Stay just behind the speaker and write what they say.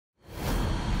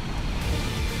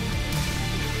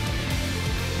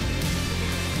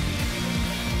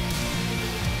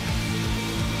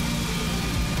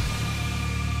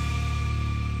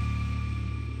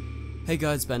Hey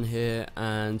guys, Ben here,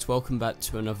 and welcome back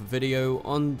to another video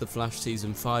on The Flash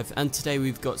Season 5, and today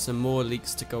we've got some more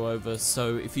leaks to go over,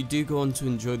 so if you do go on to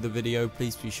enjoy the video,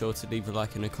 please be sure to leave a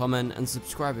like and a comment, and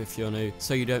subscribe if you're new,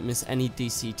 so you don't miss any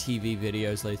DC TV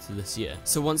videos later this year.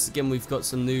 So once again, we've got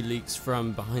some new leaks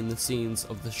from behind the scenes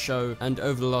of the show, and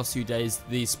over the last few days,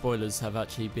 these spoilers have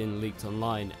actually been leaked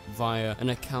online via an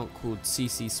account called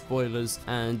CC Spoilers,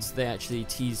 and they actually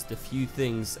teased a few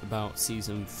things about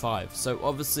Season 5. So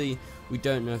obviously, we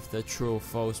don't know if they're true or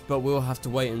false, but we'll have to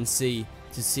wait and see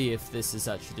to see if this is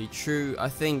actually true. I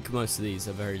think most of these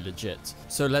are very legit.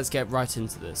 So let's get right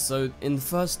into this. So in the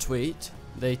first tweet,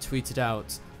 they tweeted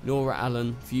out, Nora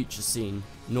Allen, future scene,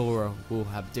 Nora will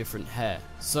have different hair.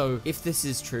 So if this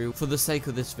is true, for the sake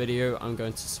of this video, I'm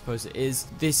going to suppose it is.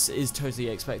 This is totally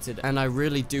expected, and I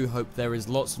really do hope there is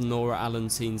lots of Nora Allen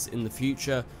scenes in the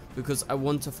future, because I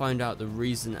want to find out the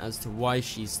reason as to why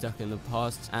she's stuck in the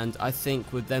past. And I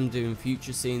think with them doing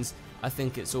future scenes, I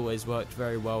think it's always worked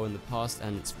very well in the past,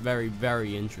 and it's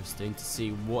very interesting to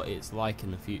see what it's like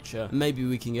in the future. Maybe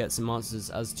we can get some answers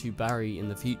as to Barry in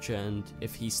the future, and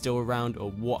if he's still around,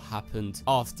 or what happened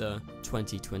after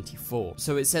 2024.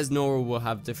 So it says Nora will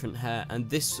have different hair, and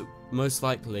this most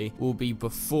likely will be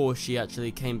before she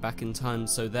actually came back in time,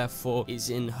 so therefore it's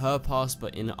in her past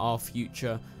but in our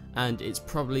future. And it's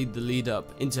probably the lead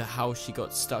up into how she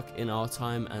got stuck in our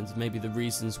time, and maybe the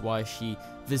reasons why she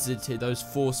visited those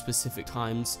 4 specific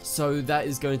times. So that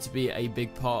is going to be a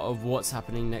big part of what's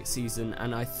happening next season,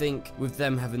 and I think with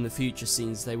them having the future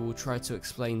scenes, they will try to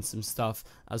explain some stuff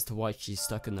as to why she's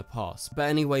stuck in the past. But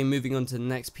anyway, moving on to the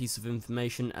next piece of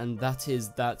information, and that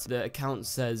is that the account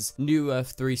says New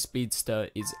Earth 3 Speedster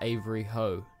is Avery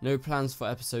Ho. No plans for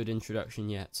episode introduction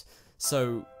yet.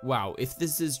 So, wow, if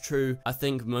this is true, I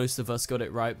think most of us got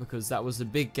it right, because that was a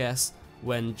big guess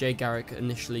when Jay Garrick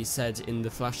initially said in the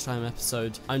Flash Time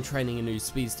episode, I'm training a new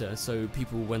speedster, so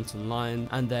people went online,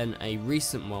 and then a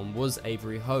recent one was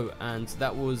Avery Ho, and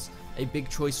that was a big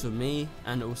choice for me,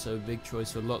 and also a big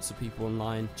choice for lots of people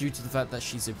online, due to the fact that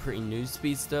she's a pretty new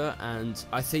speedster, and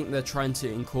I think they're trying to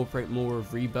incorporate more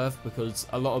of Rebirth, because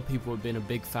a lot of people have been a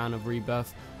big fan of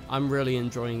Rebirth. I'm really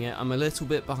enjoying it. I'm a little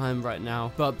bit behind right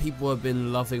now, but people have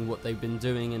been loving what they've been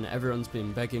doing, and everyone's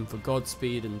been begging for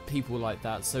Godspeed and people like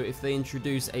that. So if they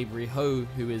introduce Avery Ho,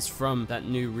 who is from that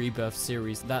new Rebirth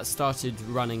series that started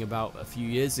running about a few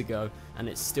years ago, and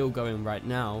it's still going right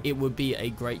now, it would be a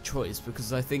great choice,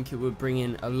 because I think it would bring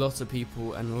in a lot of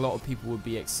people, and a lot of people would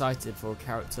be excited for a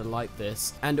character like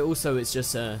this. And also, it's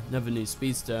just another new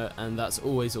speedster, and that's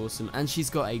always awesome, and she's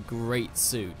got a great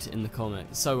suit in the comic,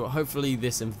 so hopefully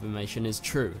this information is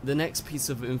true. The next piece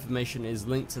of information is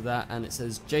linked to that, and it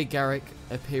says Jay Garrick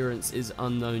appearance is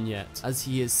unknown yet, as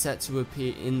he is set to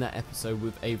appear in that episode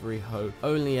with Avery Ho,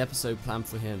 only episode planned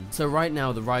for him. So right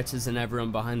now, the writers and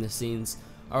everyone behind the scenes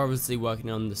are obviously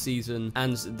working on the season,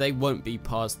 and they won't be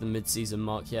past the mid-season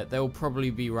mark yet. They'll probably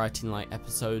be writing like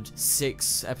episode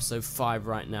 6, episode 5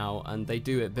 right now, and they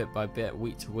do it bit by bit,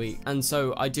 week to week. And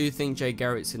so I do think Jay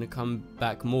Garrick's going to come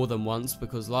back more than once,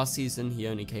 because last season he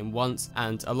only came once,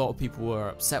 and a lot of people were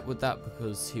upset with that,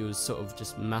 because he was sort of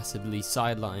just massively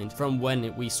sidelined from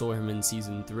when we saw him in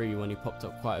season 3, when he popped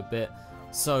up quite a bit.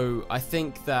 So I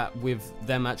think that with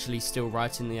them actually still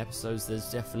writing the episodes,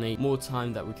 there's definitely more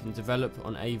time that we can develop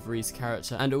on Avery's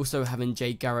character, and also having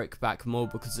Jay Garrick back more,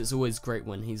 because it's always great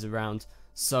when he's around.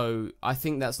 So I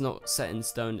think that's not set in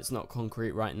stone, it's not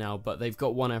concrete right now, but they've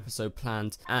got 1 episode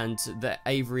planned, and the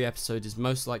Avery episode is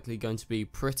most likely going to be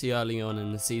pretty early on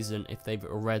in the season if they've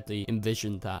already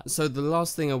envisioned that. So the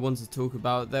last thing I wanted to talk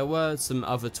about, there were some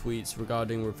other tweets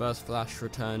regarding Reverse Flash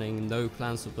returning, no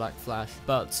plans for Black Flash,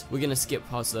 but we're going to skip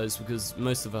past those because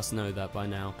most of us know that by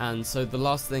now. And so the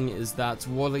last thing is that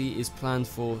Wally is planned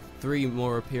for 3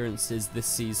 more appearances this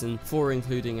season, 4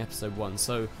 including episode 1.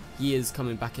 So he is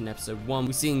coming back in episode 1.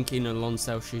 We've seen Keenan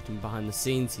Lonsdale shooting behind the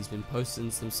scenes, he's been posting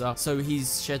some stuff, so he's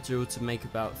scheduled to make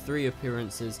about 3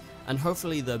 appearances, and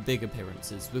hopefully they're big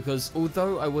appearances, because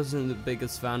although I wasn't the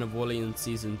biggest fan of Wally in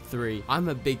season 3, I'm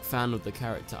a big fan of the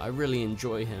character. I really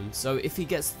enjoy him, so if he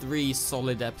gets 3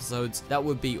 solid episodes, that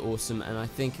would be awesome, and I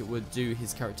think it would do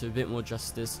his character a bit more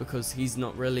justice, because he's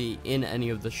not really in any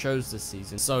of the shows this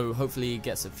season, so hopefully he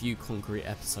gets a few concrete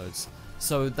episodes.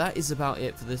 So that is about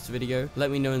it for this video. Let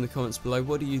me know in the comments below,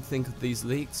 what do you think of these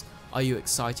leaks? Are you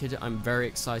excited? I'm very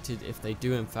excited if they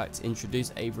do in fact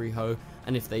introduce Avery Ho,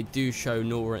 and if they do show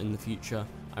Nora in the future.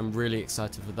 I'm really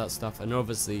excited for that stuff, and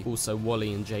obviously also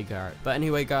Wally and Jay Garrick. But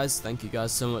anyway guys, thank you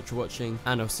guys so much for watching,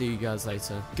 and I'll see you guys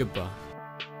later. Goodbye.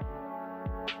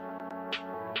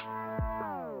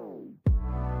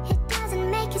 It doesn't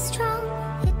make us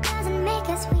strong, it doesn't make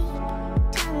us weak.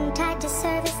 Tongue tied to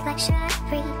shine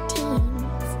free.